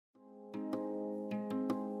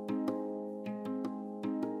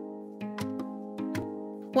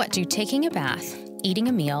What do taking a bath, eating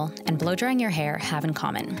a meal, and blow-drying your hair have in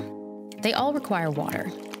common? They all require water.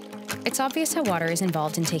 It's obvious how water is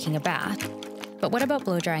involved in taking a bath, but what about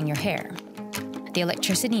blow-drying your hair? The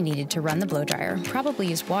electricity needed to run the blow-dryer probably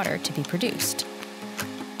used water to be produced.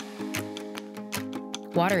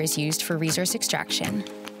 Water is used for resource extraction,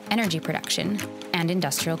 energy production, and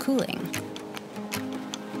industrial cooling.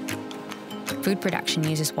 Food production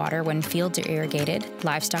uses water when fields are irrigated,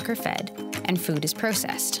 livestock are fed, and food is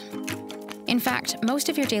processed. In fact, most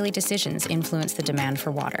of your daily decisions influence the demand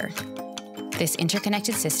for water. This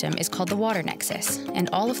interconnected system is called the water nexus, and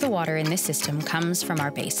all of the water in this system comes from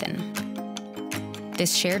our basin.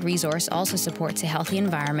 This shared resource also supports a healthy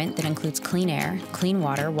environment that includes clean air, clean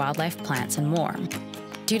water, wildlife, plants, and more.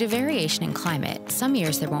 Due to variation in climate, some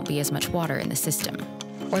years there won't be as much water in the system,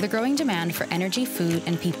 or the growing demand for energy, food,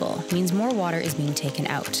 and people means more water is being taken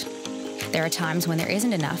out. There are times when there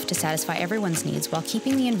isn't enough to satisfy everyone's needs while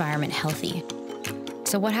keeping the environment healthy.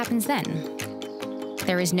 So what happens then?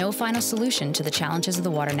 There is no final solution to the challenges of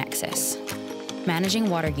the water nexus. Managing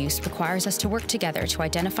water use requires us to work together to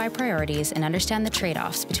identify priorities and understand the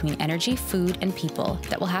trade-offs between energy, food, and people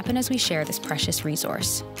that will happen as we share this precious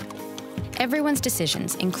resource. Everyone's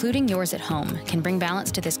decisions, including yours at home, can bring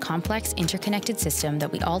balance to this complex, interconnected system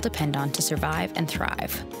that we all depend on to survive and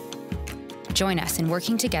thrive. Join us in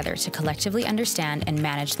working together to collectively understand and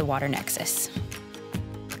manage the water nexus.